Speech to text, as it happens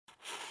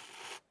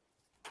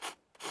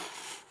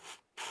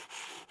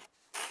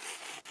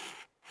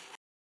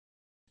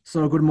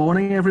So good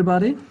morning,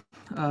 everybody.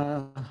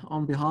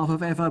 On behalf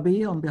of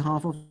FRB, on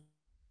behalf of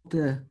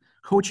the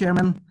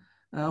co-chairman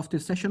of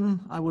this session,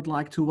 I would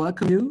like to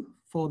welcome you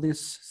for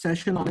this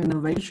session on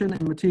innovation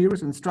in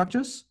materials and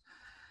structures.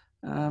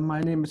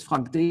 My name is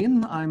Frank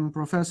Dehn. I'm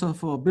professor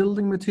for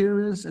building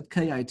materials at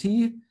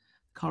KIT,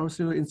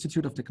 Karlsruhe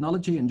Institute of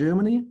Technology in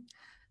Germany.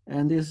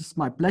 And it is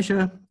my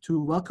pleasure to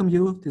welcome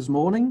you this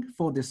morning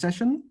for this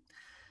session.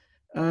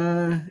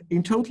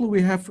 In total,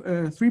 we have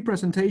 3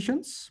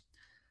 presentations.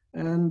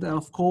 And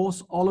of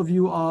course, all of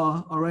you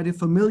are already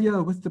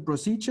familiar with the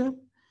procedure.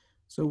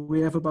 So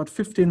we have about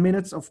 15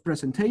 minutes of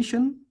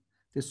presentation.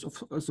 This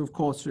is of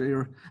course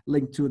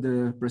linked to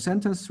the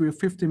presenters. We have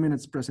 15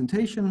 minutes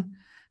presentation,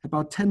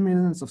 about 10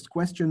 minutes of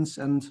questions,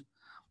 and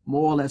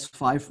more or less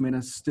 5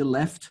 minutes still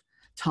left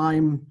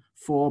time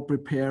for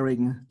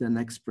preparing the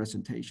next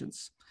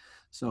presentations.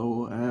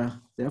 So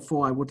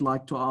therefore, I would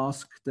like to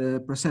ask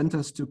the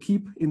presenters to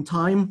keep in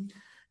time.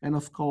 And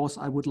of course,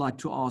 I would like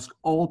to ask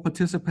all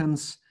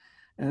participants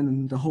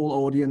and the whole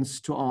audience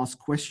to ask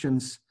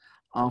questions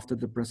after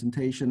the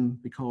presentation,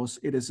 because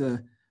it is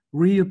a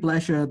real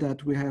pleasure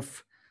that we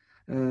have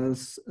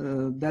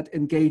that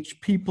engaged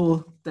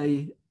people,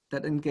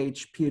 that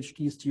engage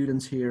PhD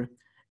students here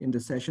in the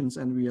sessions,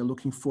 and we are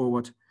looking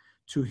forward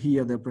to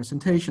hear their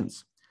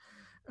presentations.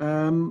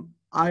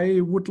 I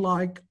would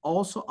like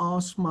also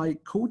ask my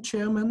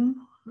co-chairman,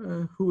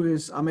 who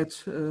is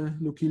Ahmet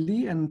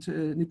Lukili and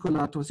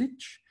Nikola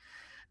Tosic,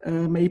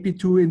 maybe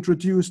to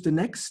introduce the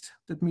next,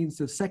 that means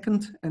the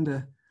second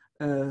and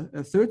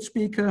a third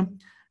speaker,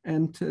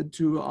 and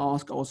to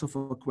ask also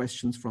for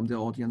questions from the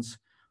audience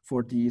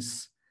for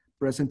these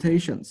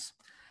presentations.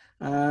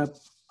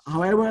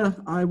 However,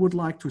 I would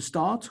like to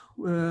start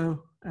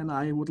and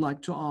I would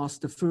like to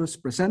ask the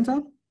first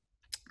presenter,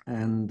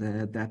 and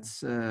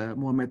that's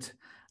Mohamed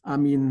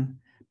Amine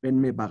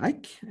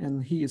Benmebarek,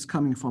 and he is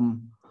coming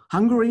from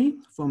Hungary,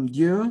 from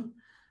Győr.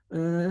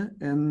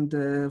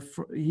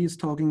 He's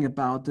talking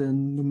about the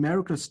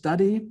numerical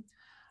study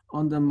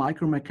on the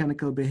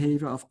micromechanical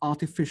behavior of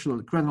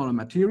artificial granular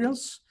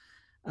materials.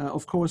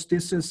 Of course,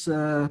 this is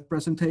a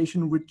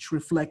presentation which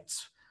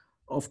reflects,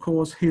 of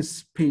course,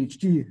 his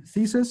PhD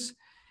thesis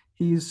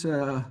he's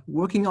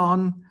working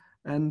on,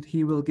 and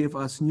he will give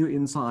us new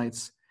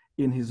insights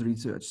in his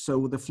research.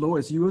 So the floor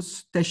is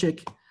yours.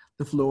 Teshik,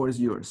 the floor is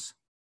yours.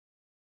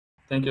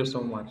 Thank you so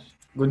much.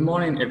 Good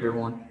morning,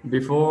 everyone.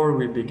 Before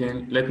we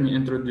begin, let me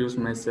introduce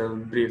myself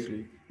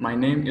briefly. My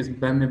name is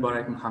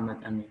Benmebarek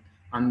Mohamed Amin.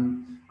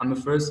 I'm a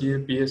first-year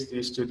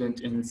PhD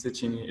student in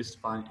Széchenyi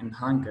Isfahan in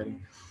Hungary,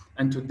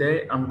 and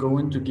today I'm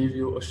going to give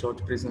you a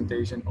short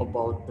presentation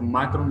about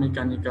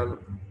the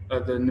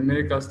the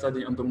numerical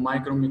study on the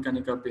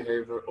micromechanical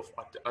behavior of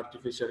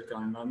artificial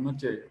granular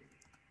material.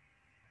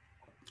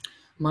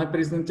 My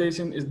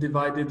presentation is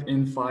divided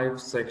in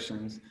 5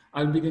 sections.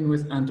 I'll begin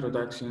with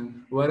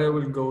introduction, where I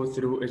will go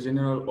through a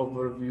general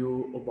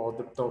overview about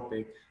the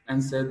topic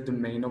and set the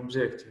main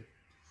objective.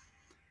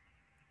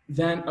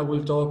 Then I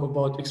will talk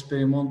about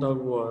experimental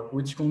work,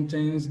 which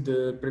contains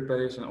the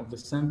preparation of the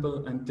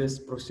sample and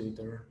test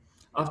procedure.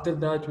 After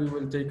that, we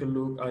will take a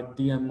look at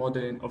DM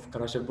modeling of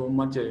crushable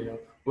material,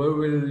 where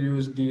we'll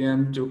use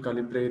DM to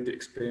calibrate the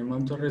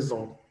experimental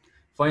result.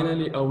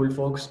 Finally, I will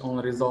focus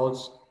on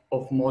results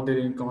of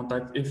modeling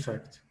contact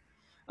effect.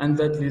 And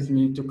that leads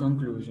me to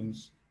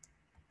conclusions.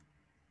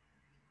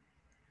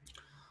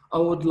 I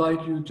would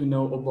like you to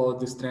know about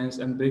the strength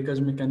and breakage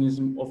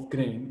mechanism of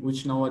grain,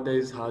 which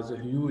nowadays has a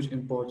huge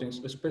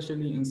importance,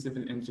 especially in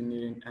civil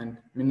engineering and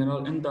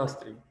mineral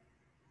industry.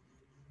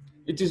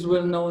 It is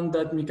well known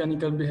that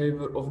mechanical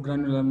behavior of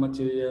granular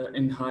material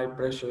in high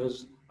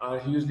pressures are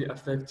hugely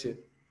affected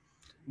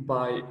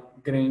by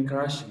grain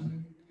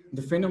crushing.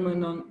 The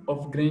phenomenon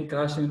of grain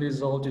crushing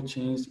results in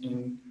change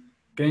in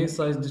grain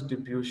size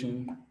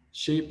distribution,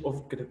 shape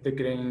of the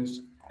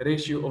grains,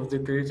 ratio of the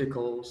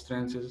critical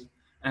strengths,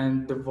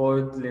 and the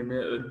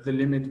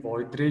limit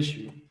void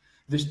ratio.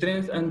 The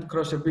strength and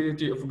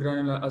crushability of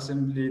granular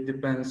assembly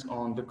depends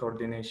on the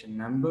coordination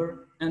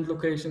number and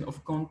location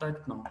of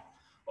contact node.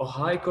 A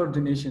high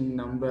coordination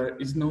number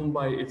is known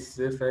by its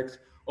effect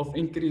of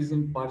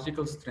increasing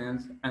particle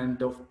strength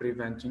and of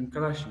preventing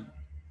crushing.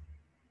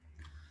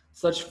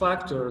 Such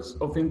factors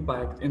of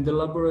impact in the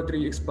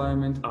laboratory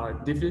experiment are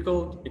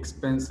difficult,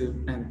 expensive,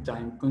 and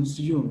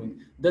time-consuming.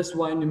 That's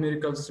why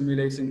numerical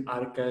simulations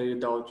are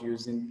carried out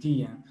using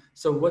DM.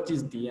 So what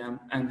is DM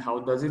and how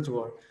does it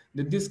work?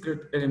 The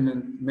discrete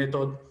element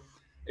method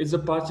is a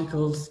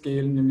particle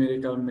scale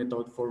numerical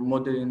method for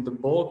modeling the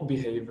bulk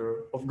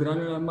behavior of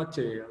granular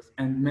materials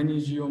and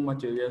many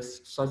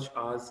geomaterials such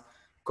as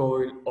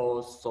coal,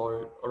 oil,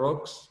 soil,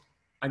 rocks,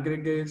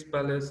 aggregates,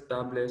 pellets,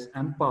 tablets,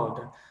 and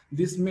powder.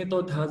 This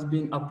method has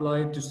been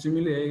applied to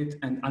simulate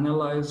and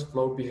analyze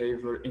flow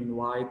behavior in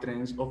wide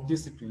range of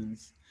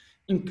disciplines,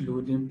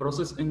 including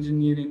process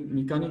engineering,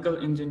 mechanical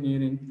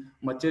engineering,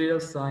 material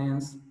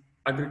science,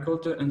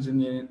 agricultural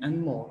engineering, and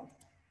more.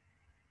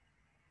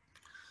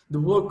 The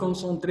work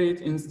concentrates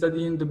in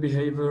studying the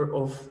behavior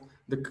of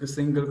the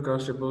single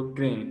crushable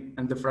grain,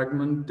 and the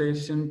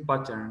fragmentation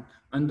pattern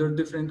under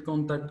different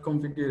contact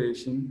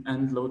configuration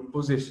and load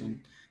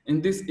position. In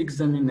this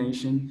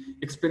examination,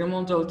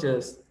 experimental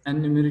tests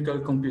and numerical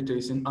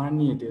computation are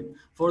needed.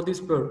 For this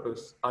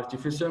purpose,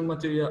 artificial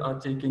material are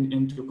taken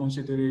into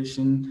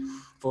consideration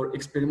for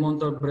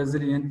experimental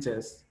Brazilian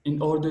tests in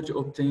order to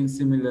obtain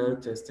similar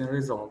testing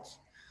results.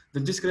 The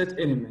discrete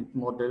element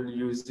model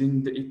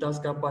using the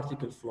Itasca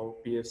particle flow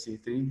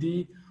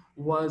PFC3D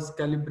was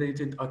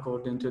calibrated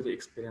according to the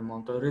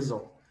experimental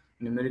result.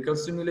 Numerical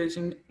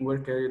simulations were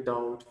carried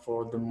out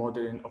for the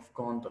modeling of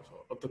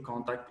the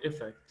contact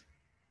effect.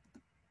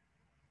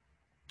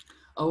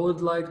 I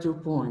would like to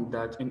point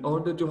that in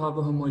order to have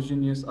a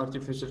homogeneous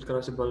artificial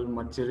crushable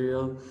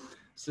material,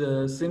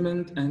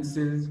 cement and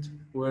silt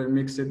were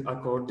mixed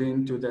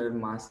according to their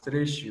mass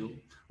ratio,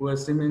 where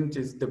cement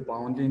is the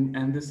bonding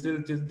and the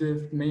silt is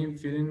the main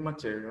filling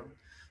material.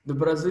 The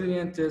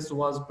Brazilian test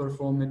was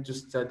performed to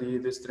study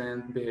the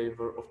strength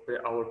behavior of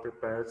our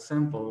prepared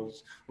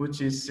samples,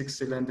 which is 6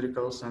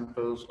 cylindrical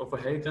samples of a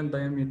height and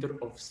diameter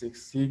of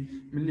 60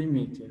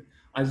 millimeters.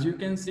 As you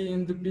can see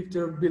in the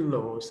picture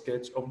below, a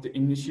sketch of the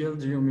initial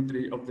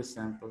geometry of the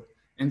sample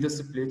and the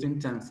splitting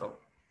tensile.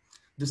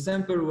 The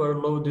sample were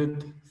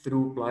loaded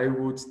through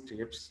plywood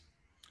strips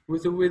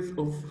with a width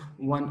of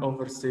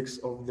 1/6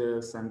 of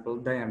the sample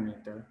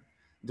diameter.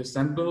 The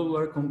sample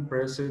were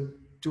compressed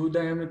to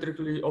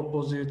diametrically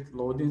opposite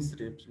loading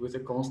strips with a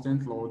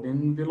constant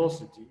loading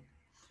velocity.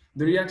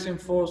 The reaction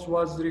force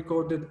was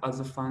recorded as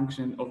a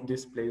function of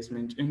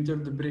displacement into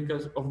the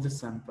breakers of the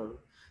sample.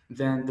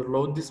 Then the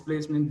load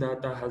displacement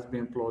data has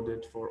been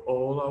plotted for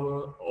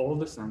all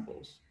the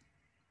samples.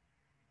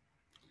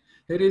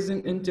 Here is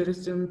an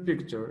interesting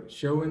picture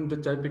showing the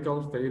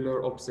typical failure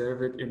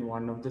observed in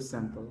one of the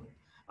samples.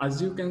 As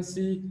you can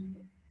see,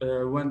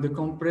 when the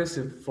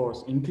compressive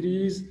force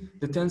increases,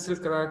 the tensile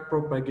crack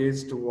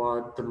propagates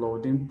toward the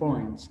loading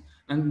points,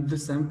 and the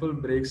sample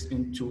breaks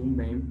in two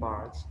main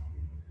parts.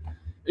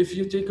 If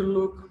you take a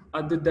look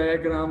at the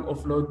diagram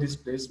of load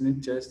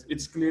displacement test,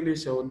 it's clearly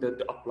shown that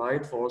the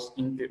applied force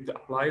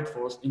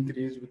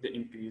increases with the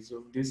increase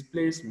of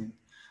displacement,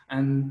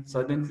 and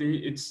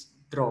suddenly it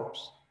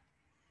drops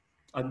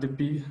at the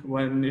peak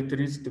when it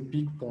reached the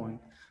peak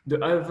point. The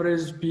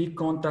average peak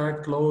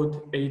contact load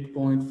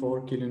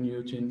 8.4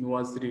 kilonewton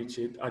was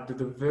reached at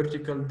the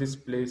vertical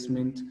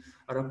displacement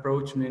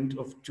rapprochement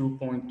of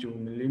 2.2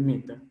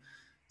 millimeter.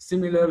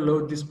 Similar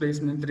load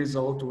displacement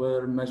results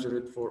were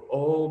measured for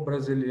all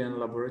Brazilian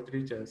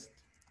laboratory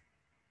tests.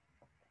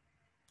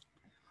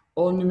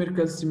 All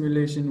numerical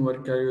simulations were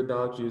carried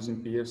out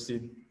using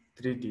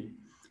PFC3D.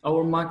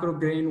 Our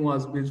micrograin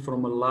was built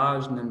from a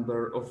large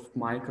number of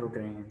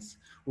micrograins,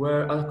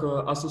 were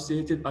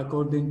associated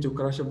according to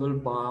crushable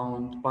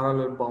bound,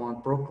 parallel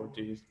bound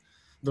properties.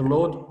 The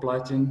load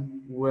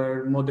plating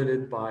were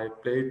modeled by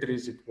plate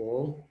rigid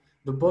wall,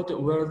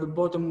 where the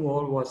bottom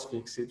wall was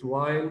fixed,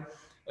 while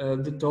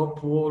the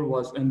top wall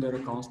was under a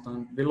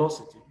constant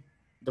velocity.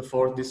 The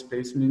force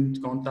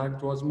displacement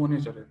contact was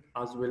monitored,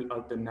 as well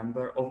as the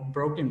number of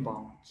broken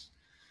bonds.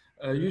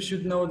 You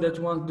should know that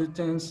once the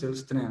tensile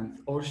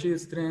strength or shear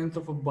strength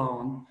of a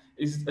bond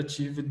is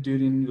achieved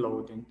during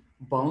loading,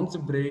 bonds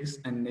breaks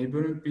and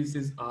neighboring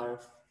pieces are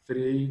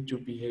free to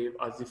behave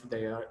as if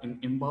they are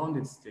in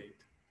unbounded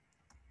state.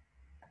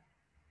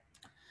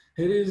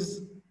 Here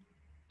is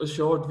a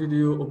short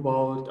video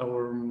about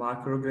our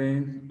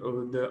macrograin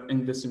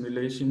in the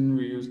simulation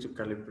we used to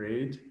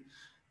calibrate.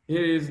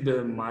 Here is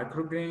the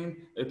micrograin.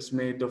 It's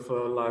made of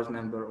a large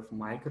number of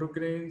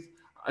micrograins.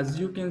 As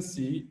you can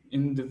see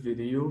in the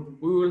video,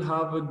 we will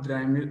have a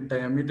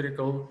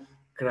diametrical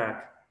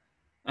crack,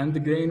 and the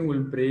grain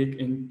will break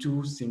in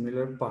two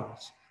similar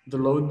parts. The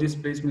load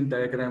displacement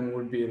diagram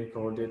will be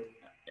recorded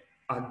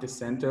at the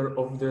center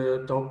of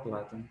the top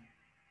platen.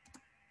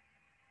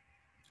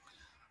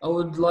 I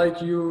would like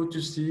you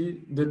to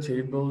see the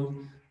table.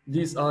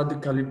 These are the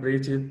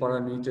calibrated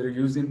parameters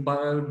using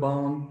parallel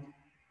bound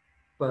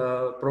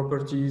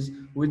properties,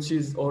 which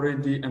is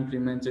already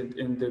implemented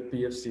in the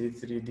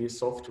PFC3D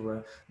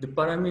software. The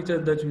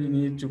parameter that we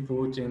need to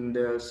put in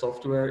the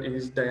software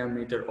is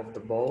diameter of the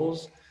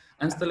balls,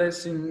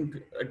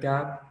 installation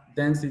gap,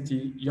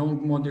 density, Young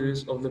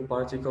modulus of the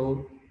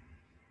particle,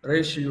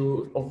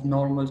 ratio of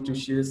normal to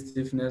shear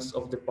stiffness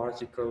of the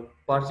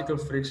particle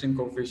friction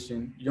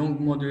coefficient, Young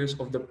modulus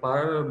of the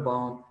parallel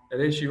bound,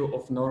 ratio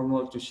of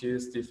normal to shear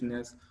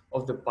stiffness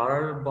of the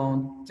parallel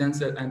bound,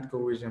 tensile and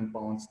cohesion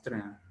bound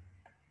strength.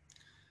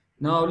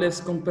 Now let's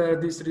compare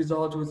this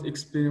result with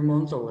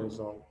experimental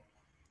result.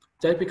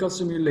 Typical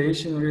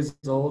simulation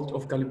result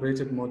of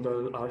calibrated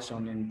model are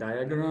shown in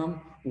diagram,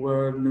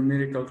 where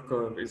numerical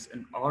curve is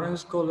in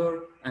orange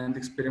color and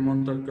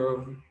experimental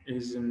curve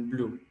is in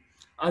blue.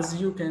 As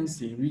you can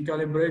see, we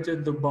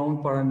calibrated the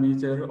bound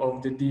parameter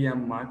of the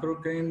DM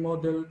micrograin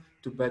model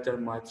to better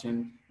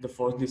matching the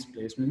force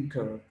displacement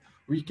curve.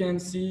 We can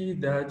see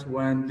that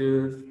when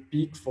the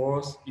peak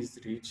force is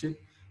reached,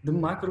 the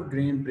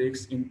micrograin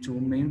breaks in two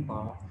main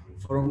parts.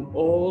 From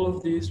all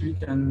of this, we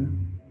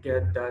can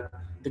get that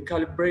the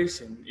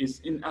calibration is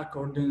in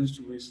accordance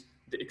with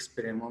the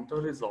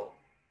experimental result.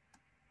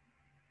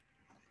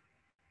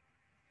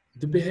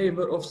 The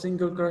behavior of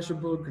single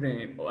crushable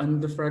grain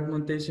and the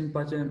fragmentation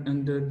pattern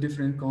and the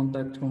different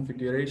contact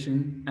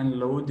configuration and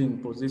loading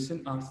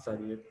position are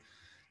studied.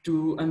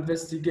 To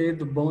investigate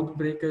the bond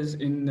breakers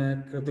in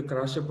the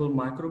crushable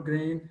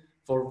micrograin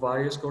for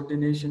various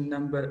coordination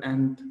number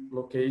and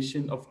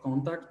location of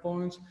contact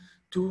points,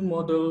 two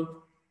models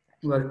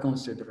were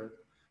considered.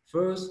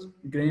 First,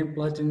 grain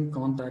plating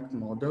contact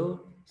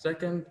model.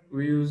 Second,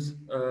 we use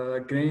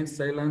grain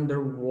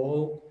cylinder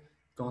wall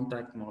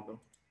contact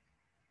model.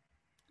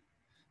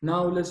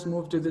 Now let's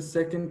move to the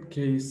second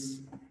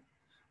case.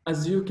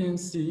 As you can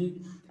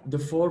see, the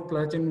four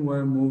platen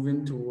were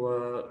moving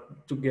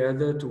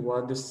together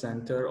toward the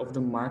center of the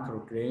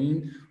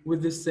micrograin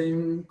with the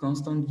same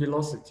constant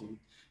velocity.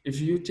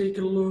 If you take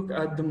a look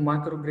at the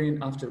micrograin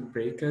after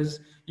breakers,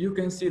 you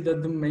can see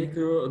that the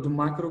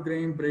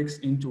micrograin breaks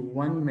into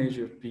one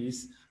major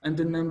piece and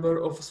a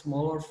number of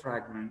smaller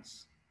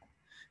fragments.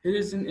 Here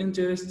is an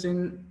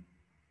interesting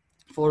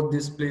for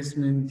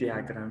displacement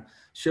diagram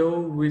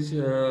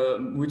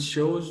which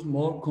shows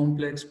more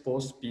complex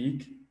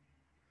post-peak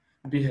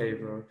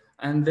behavior,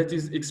 and that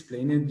is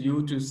explained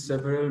due to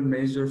several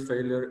major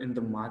failures in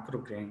the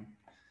micrograin.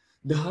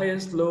 The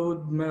highest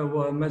load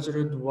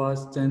measured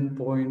was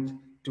 10.2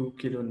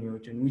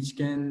 kilonewton,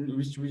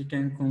 which we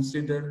can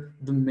consider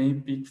the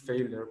main peak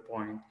failure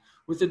point,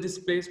 with a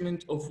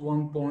displacement of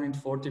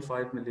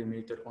 1.45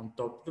 millimeter on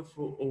top of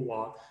the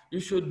OR. You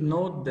should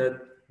note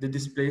that this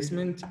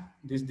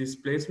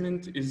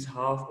displacement is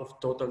half of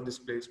total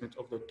displacement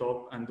of the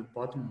top and the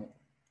bottom wall.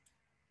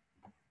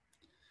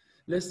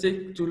 Let's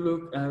take a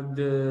look at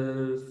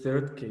the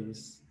third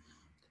case.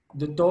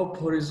 The top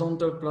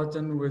horizontal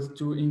platen with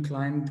two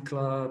inclined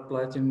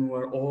platen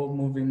were all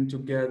moving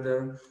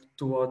together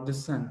toward the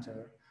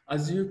center.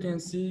 As you can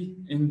see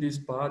in this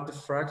part, the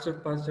fracture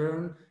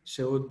pattern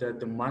showed that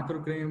the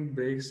micrograin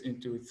breaks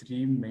into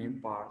three main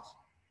parts.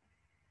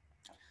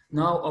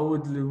 Now I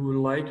would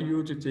like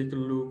you to take a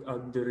look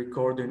at the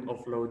recording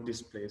of load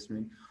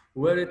displacement,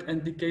 where it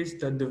indicates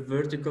that the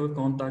vertical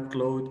contact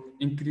load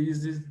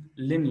increases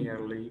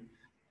linearly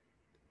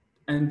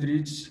and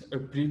reach a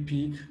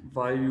pre-peak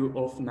value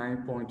of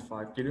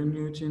 9.5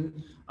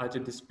 kilonewton at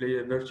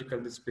a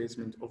vertical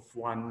displacement of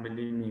 1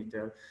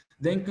 millimeter,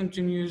 then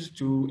continues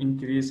to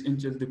increase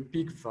until the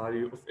peak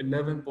value of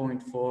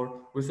 11.4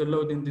 with a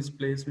loading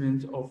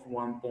displacement of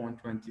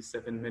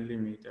 1.27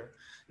 millimeter.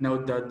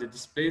 Note that the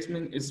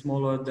displacement is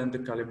smaller than the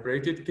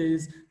calibrated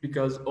case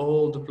because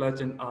all the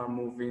platen are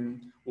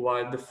moving,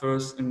 while in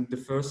the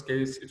first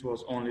case it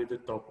was only the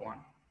top one.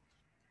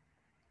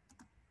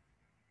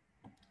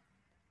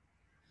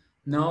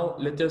 Now,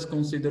 let us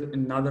consider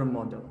another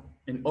model.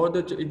 In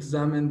order to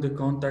examine the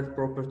contact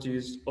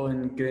properties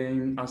on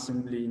grain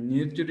assembly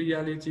near to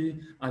reality,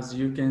 as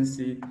you can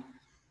see,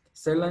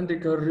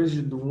 cylindrical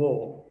rigid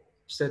wall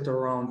set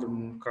around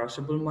the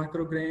crushable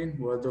micrograin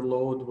where the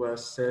load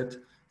was set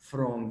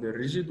from the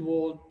rigid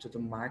wall to the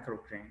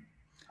micrograin.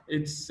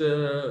 It's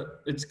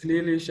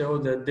clearly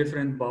shown that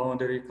different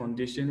boundary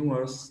conditions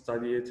were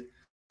studied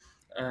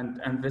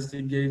and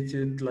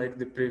investigated like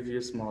the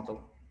previous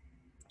model.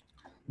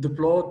 The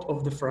plot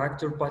of the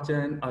fracture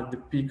pattern at the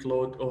peak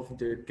load of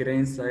the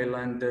grain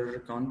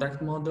cylinder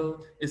contact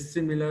model is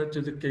similar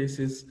to the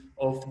cases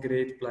of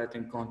grade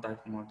platen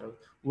contact model,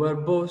 where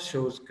both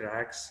shows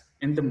cracks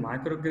in the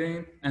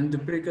micrograin and the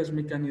breakage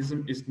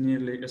mechanism is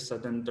nearly a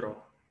sudden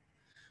drop.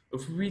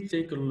 If we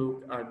take a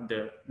look at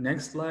the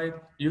next slide,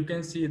 you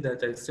can see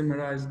that I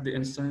summarized the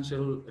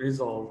essential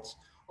results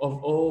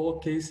of all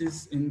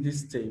cases in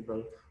this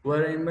table,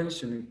 where I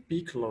mentioned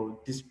peak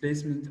load,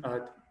 displacement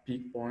at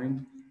peak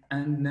point,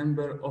 and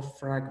number of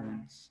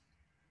fragments.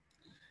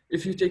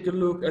 If you take a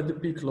look at the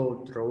peak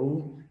load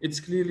row, it's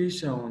clearly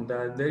shown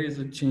that there is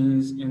a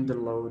change in the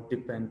load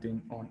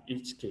depending on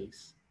each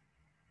case.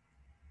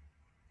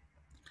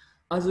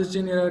 As a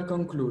general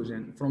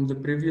conclusion from the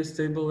previous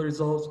table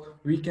results,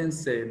 we can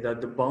say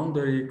that the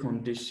boundary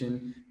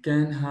condition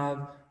can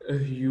have a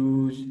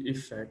huge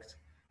effect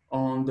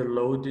on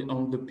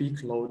the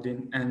peak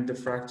loading and the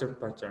fracture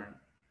pattern.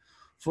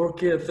 For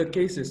the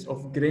cases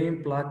of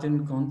grain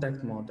platen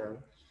contact model,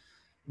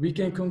 we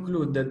can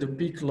conclude that the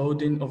peak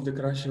loading of the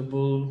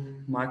crushable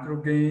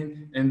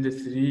micrograin in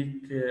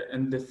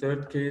the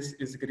third case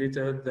is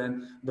greater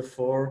than the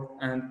 4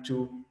 and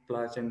 2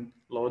 platen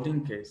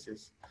loading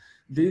cases.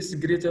 This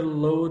greater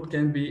load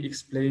can be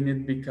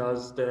explained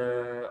because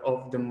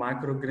of the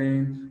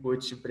micrograin,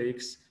 which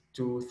breaks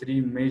to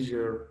 3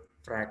 major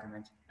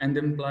fragments and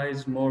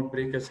implies more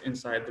breakers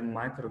inside the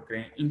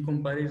micrograin in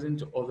comparison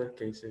to other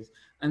cases,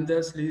 and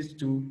thus leads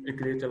to a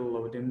greater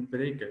loading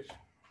breakage.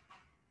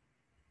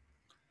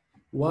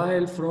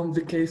 While from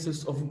the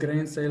cases of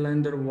grain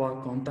cylinder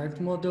wall contact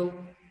model,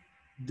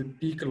 the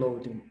peak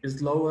loading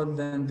is lower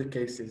than the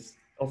cases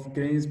of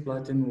grains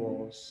platen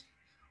walls,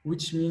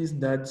 which means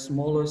that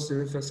smaller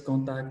surface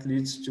contact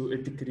leads to a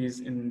decrease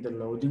in the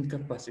loading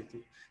capacity.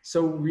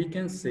 So we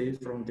can say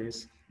from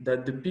this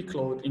that the peak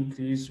load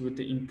increases with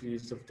the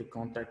increase of the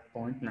contact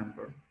point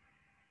number.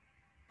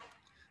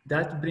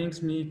 That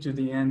brings me to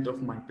the end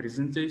of my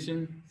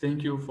presentation.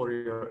 Thank you for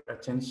your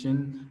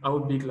attention. I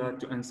would be glad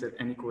to answer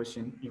any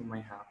question you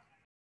may have.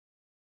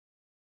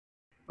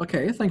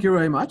 Okay, thank you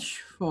very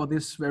much for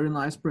this very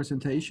nice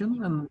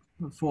presentation and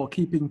for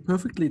keeping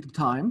perfectly the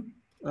time.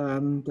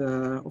 And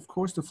of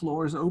course, the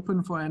floor is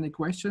open for any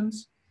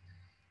questions.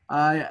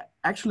 I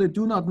actually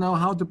do not know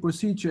how the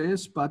procedure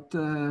is, but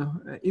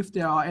if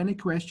there are any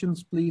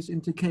questions, please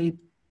indicate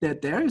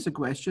that there is a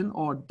question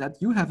or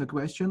that you have a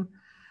question.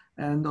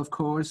 And of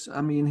course,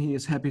 I mean, he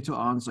is happy to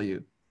answer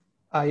you.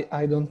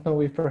 I don't know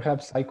if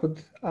perhaps I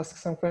could ask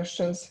some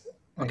questions.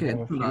 Okay,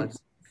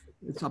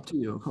 it's up to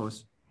you, of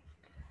course.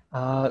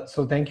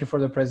 So thank you for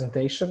the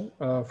presentation.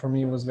 For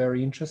me, it was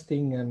very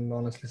interesting and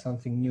honestly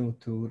something new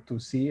to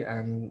see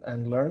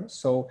and learn.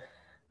 So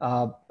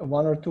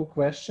one or two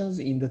questions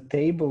in the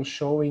table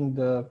showing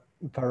the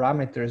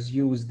parameters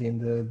used in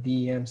the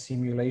DEM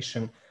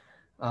simulation,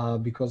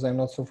 because I'm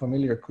not so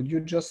familiar. Could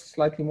you just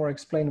slightly more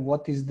explain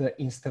what is the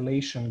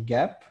installation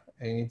gap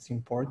and its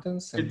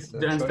importance? And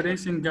the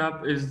installation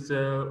gap is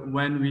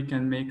when we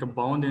can make a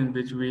bound in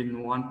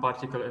between one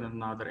particle and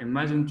another.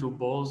 Imagine two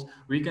balls.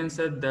 We can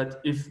set that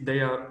if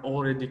they are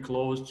already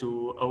close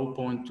to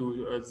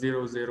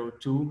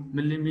 0.2002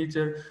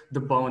 millimeter, the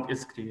bound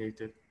is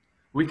created.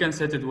 We can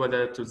set it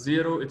whether to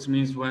 0. It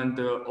means when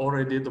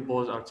already the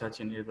balls are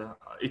touching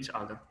each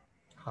other.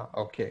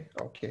 Okay,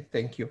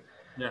 thank you.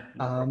 Yeah.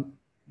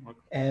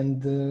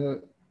 And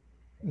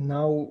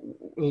now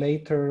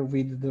later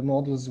with the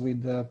models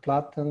with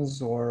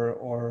platens or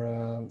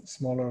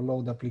smaller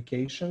load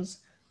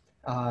applications,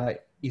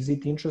 is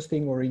it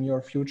interesting or in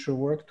your future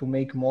work to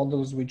make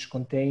models which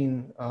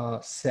contain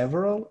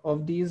several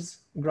of these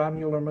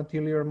granular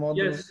material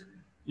models?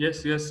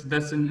 Yes,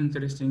 that's an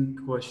interesting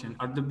question.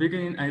 At the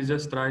beginning, I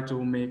just tried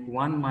to make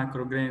one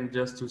micrograin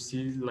just to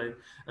see like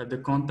the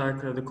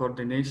contact, the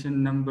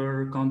coordination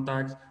number,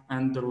 contacts,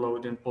 and the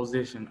load and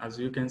position, as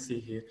you can see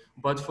here.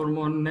 But for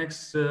more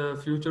next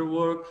future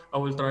work, I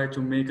will try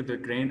to make the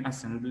grain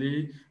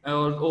assembly.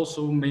 Or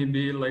also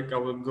maybe like I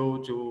will go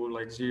to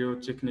like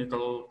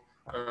geotechnical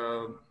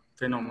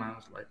phenomena.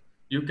 Like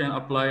you can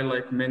apply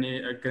like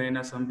many grain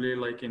assembly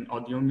like in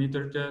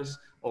audiometer tests,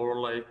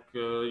 or like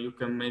you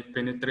can make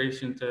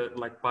penetration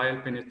like pile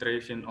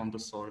penetration on the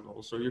soil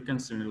also. You can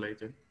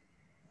simulate it.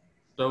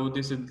 So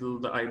this is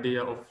the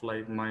idea of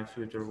like my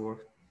future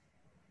work.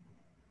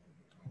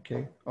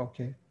 Okay.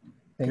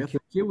 Thank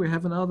you. We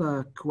have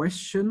another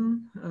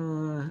question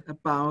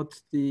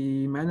about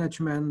the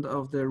management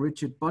of the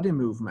rigid body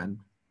movement.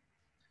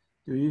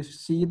 Do you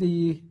see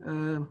the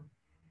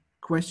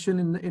question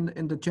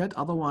in the chat?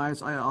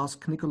 Otherwise, I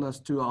ask Nicholas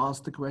to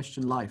ask the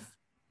question live.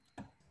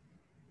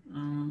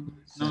 No.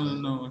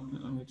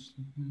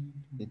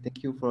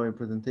 Thank you for your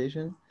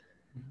presentation.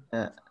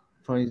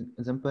 For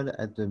example,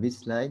 at this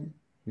slide,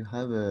 you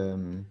have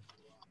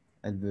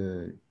at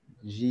the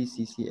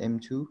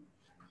GCCM2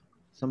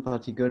 some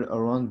particle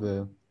around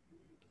the.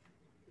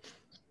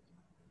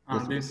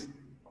 This.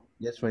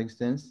 Yes, for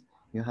instance,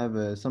 you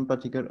have some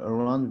particle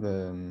around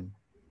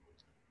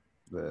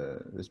the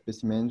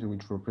specimen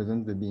which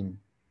represent the beam.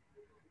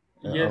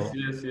 Yes.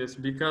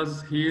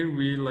 Because here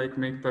we like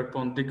make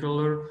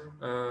perpendicular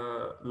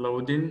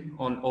loading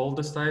on all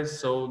the sides,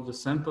 so the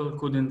sample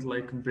couldn't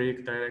like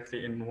break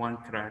directly in one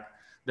crack.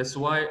 That's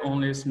why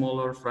only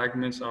smaller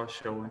fragments are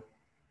shown.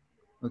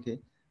 Okay,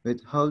 but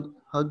how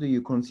do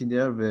you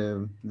consider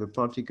the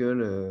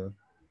particle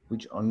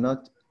which are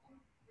not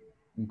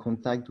in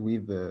contact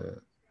with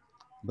the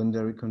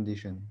boundary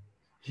condition?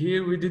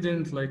 Here we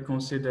didn't like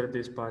consider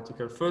this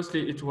particle.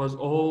 Firstly, it was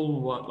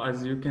all,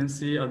 as you can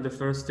see at the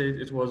first stage,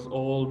 it was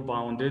all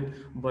bounded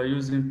by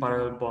using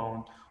parallel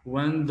bound.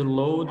 When the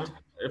load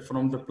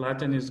from the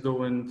platen is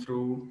going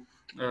through,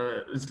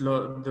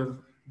 the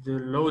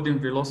loading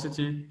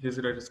velocity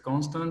is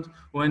constant.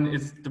 When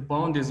the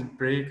bound is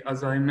break,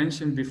 as I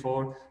mentioned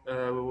before,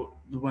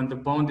 when the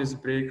bound is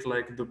break,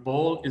 like the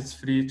ball is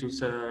free to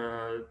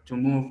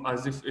move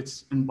as if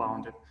it's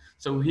unbounded.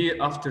 So here,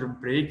 after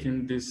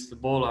breaking, this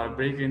ball are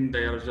breaking,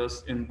 they are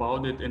just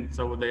unbounded, and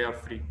so they are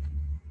free.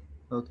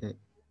 Okay,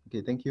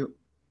 thank you.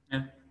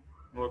 Yeah,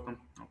 welcome,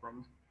 no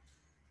problem.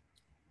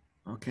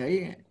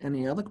 Okay,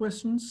 any other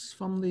questions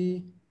from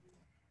the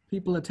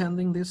people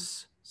attending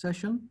this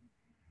session?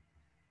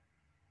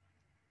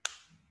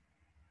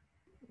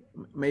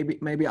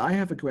 Maybe I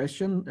have a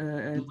question.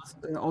 It's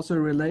also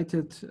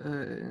related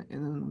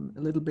in a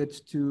little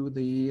bit to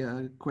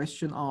the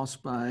question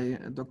asked by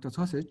Dr.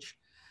 Tosic.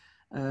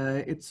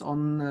 It's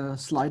on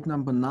slide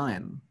number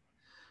 9.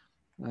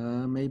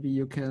 Maybe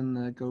you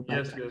can go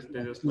back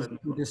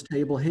to this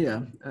table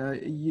here.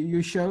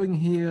 You're showing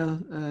here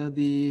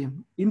the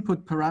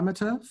input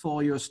parameter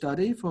for your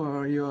study,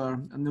 for your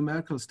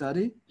numerical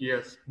study.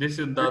 Yes, this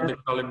is the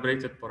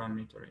calibrated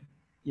parameter.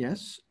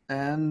 Yes,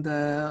 and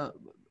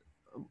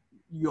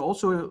you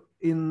also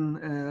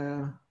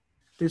in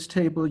this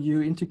table,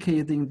 you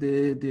indicating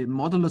the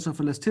modulus of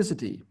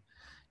elasticity,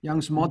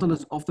 Young's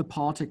modulus of the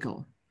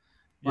particle,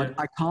 but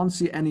Yeah. I can't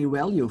see any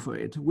value for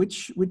it.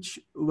 Which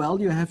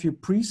value have you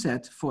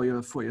preset for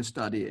your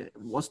study?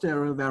 Was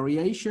there a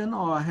variation,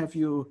 or have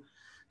you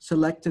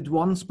selected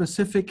one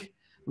specific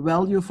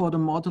value for the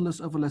modulus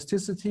of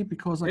elasticity?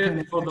 Because I Here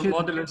can for the imagine.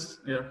 modulus,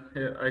 yeah,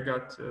 here I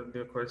got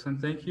the question,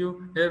 thank you.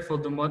 Here for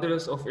the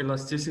modulus of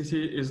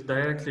elasticity is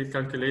directly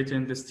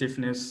calculating the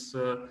stiffness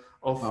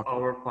of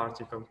our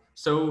particle.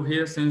 So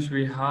here, since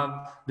we have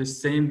the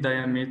same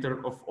diameter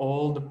of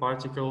all the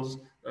particles,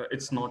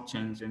 it's not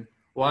changing.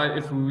 While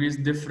if we use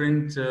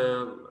different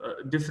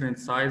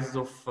sizes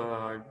of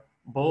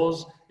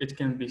balls, it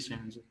can be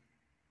changed.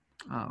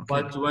 Okay.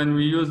 But when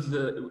we use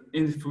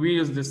if we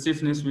use the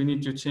stiffness, we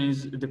need to change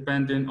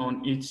depending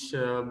on each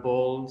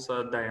ball's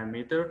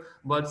diameter.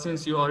 But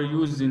since you are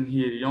using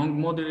here Young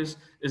modulus,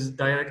 is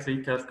directly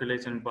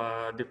calculated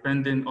by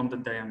depending on the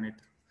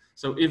diameter.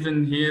 So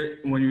even here,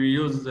 when we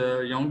use the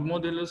Young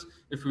modulus,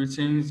 if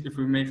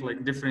we make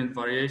like different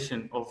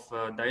variation of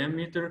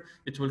diameter,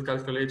 it will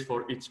calculate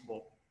for each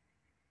ball.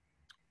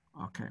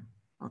 Okay.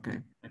 Okay.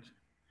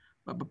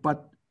 But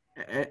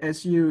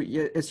as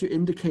you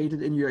indicated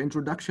in your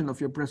introduction of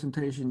your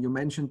presentation, you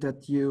mentioned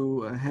that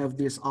you have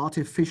this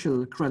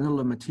artificial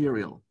granular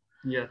material.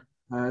 Yeah.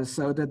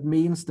 So that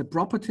means the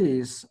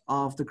properties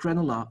of the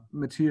granular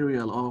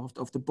material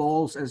of the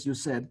balls, as you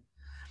said,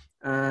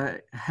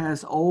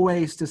 has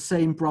always the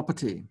same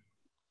property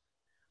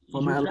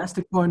from an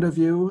elastic point of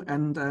view,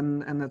 and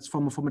that's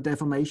from a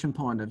deformation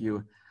point of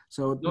view.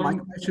 So my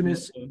question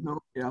is,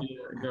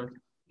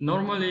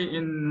 normally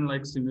in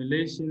like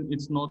simulation,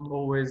 it's not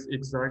always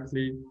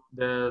exactly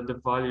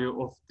the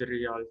value of the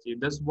reality.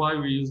 That's why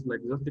we use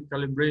like just the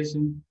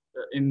calibration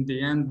in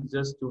the end,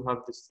 just to have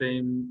the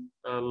same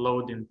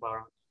loading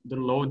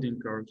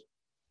curves.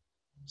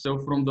 So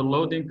from the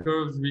loading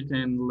curves, we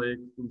can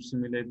like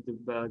simulate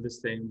the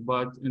same.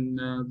 But in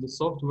the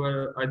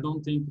software, I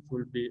don't think it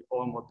will be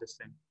almost the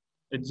same.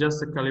 It's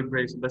just a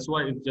calibration. That's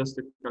why it's just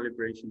a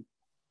calibration.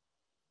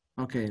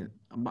 Okay,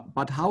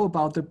 but how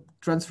about the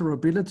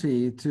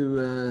transferability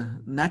to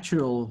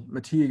natural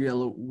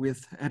material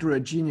with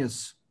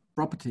heterogeneous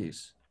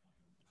properties?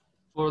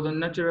 For the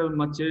natural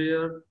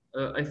material,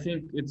 I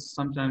think it's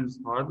sometimes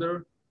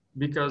harder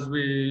because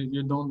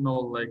you don't know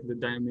like the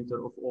diameter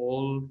of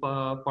all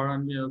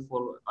parameters.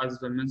 For, as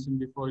I mentioned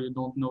before, you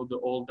don't know the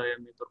all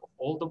diameter of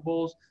all the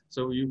balls,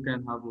 so you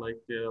can have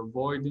like a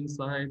void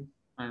inside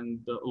and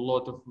a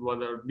lot of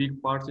whether big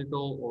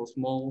particle or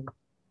small.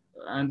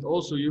 And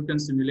also you can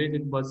simulate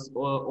it, but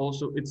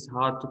also it's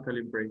hard to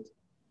calibrate.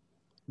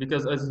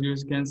 Because as you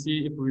can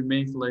see, if we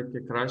make like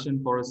a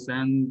crashing for a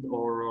sand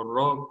or a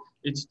rock,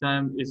 each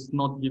time it's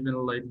not given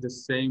like the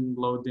same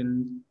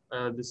loading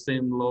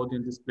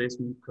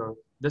displacement curve.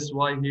 That's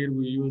why here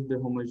we use the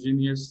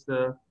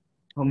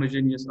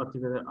homogeneous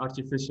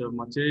artificial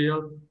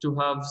material to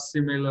have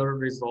similar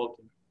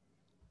resulting.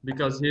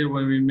 Because here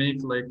when we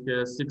make like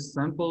 6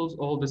 samples,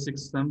 all the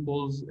 6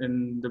 samples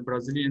in the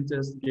Brazilian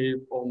test gave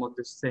almost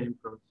the same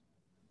curve.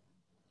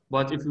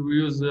 But if we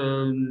use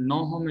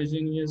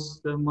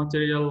non-homogeneous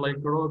material like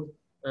rock,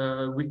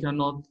 we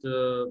cannot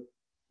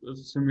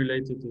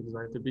simulate it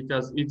exactly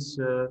because its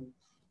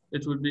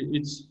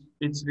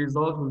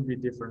result will be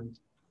different.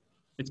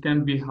 It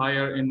can be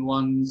higher in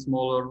one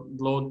smaller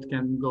load,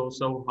 can go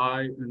so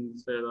high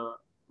and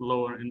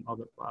lower in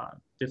other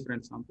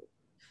different samples.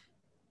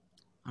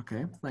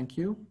 Okay, thank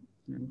you.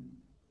 Yeah.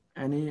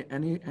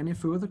 Any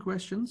further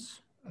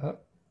questions?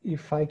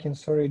 If I can,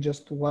 sorry,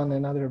 just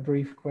another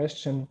brief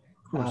question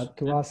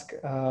to ask.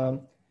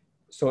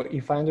 So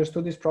if I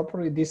understood this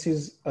properly, this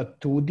is a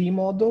 2D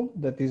model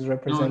that is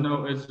represented?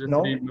 No, it's a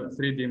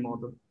 3D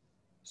model.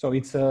 So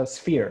it's a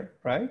sphere,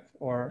 right?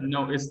 Or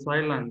no, it's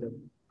cylinder.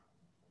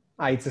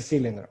 It's a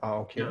cylinder.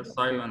 Okay. Yeah,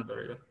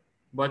 cylinder. Yeah.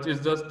 But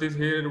it's just this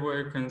here where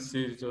you can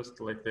see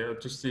just like there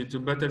to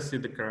better see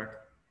the crack.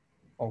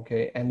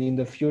 Okay, and in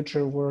the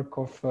future work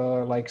of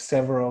like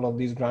several of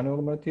these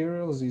granular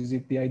materials, is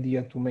it the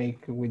idea to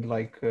make with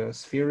like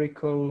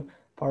spherical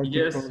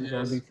particles?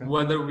 Yes.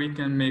 Whether we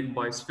can make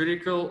by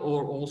spherical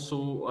or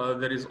also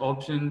there is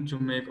option to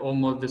make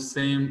almost the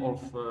same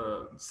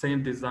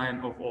same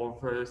design of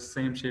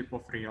same shape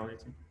of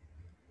reality.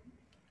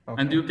 Okay.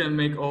 And you can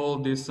make all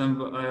this,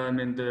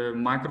 the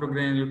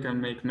micrograin, you can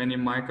make many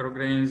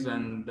micrograins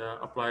and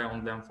apply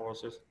on them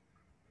forces.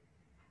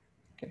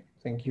 Okay,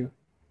 thank you.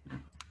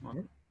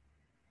 Okay.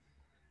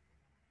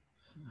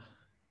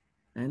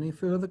 Any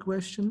further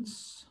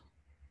questions?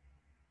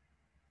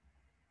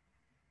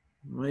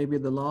 Maybe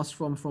the last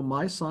one from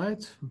my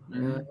side,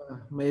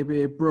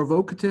 maybe a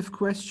provocative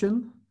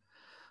question.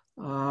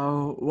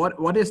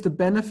 What is the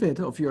benefit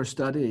of your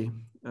study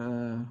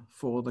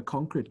for the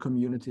concrete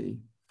community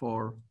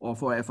for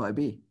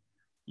FIB?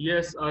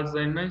 Yes, as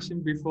I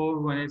mentioned before,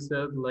 when I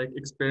said like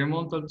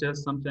experimental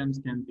tests sometimes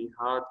can be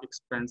hard,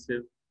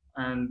 expensive,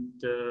 and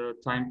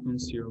time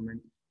consuming.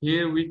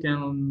 here we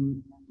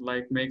can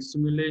like make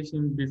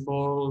simulation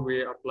before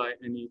we apply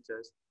any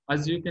test.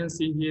 As you can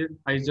see here,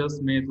 I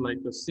just made like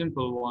a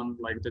simple one,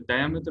 like the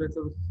diameter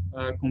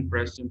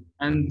compression,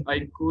 and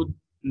I could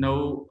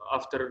know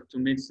after to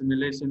make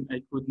simulation,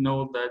 I could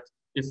know that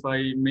if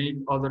I make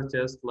other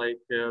tests like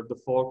the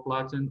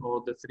 4-platen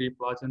or the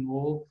 3-platen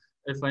wall,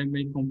 if I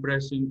make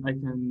compression, I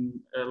can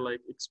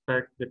like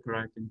expect the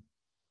cracking.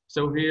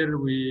 So here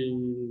we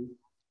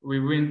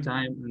win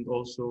time and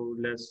also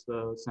less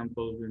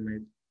samples we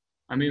made.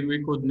 I mean,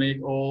 we could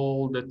make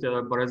all the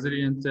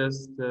Brazilian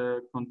test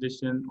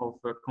condition of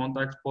a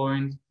contact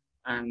point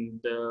and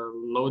the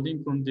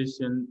loading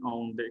condition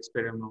on the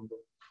experimental.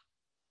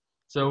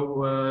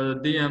 So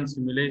DM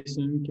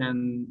simulation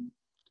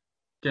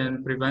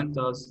can prevent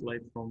us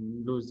like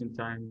from losing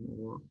time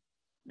or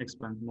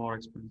more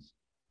expense.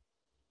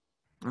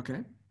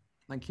 Okay,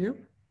 thank you.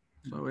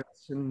 So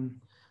it's in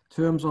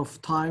terms of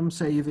time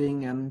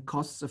saving and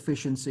cost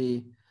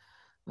efficiency.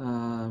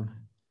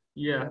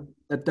 Yeah,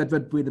 that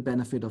would be the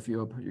benefit of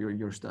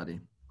your study.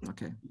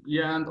 Okay.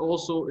 Yeah, and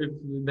also if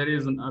there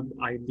is an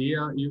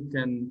idea, you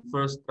can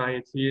first try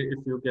it here. If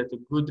you get a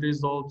good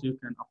result, you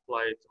can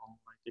apply it on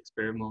like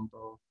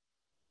experimental.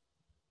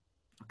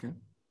 Okay.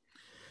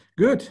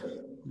 Good.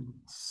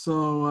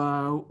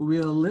 So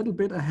we're a little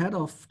bit ahead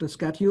of the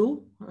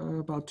schedule,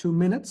 about 2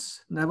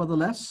 minutes.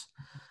 Nevertheless,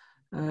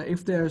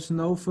 if there's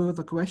no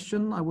further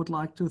question, I would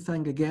like to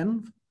thank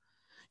again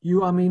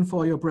you, Amine,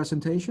 for your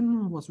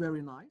presentation. It was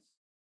very nice.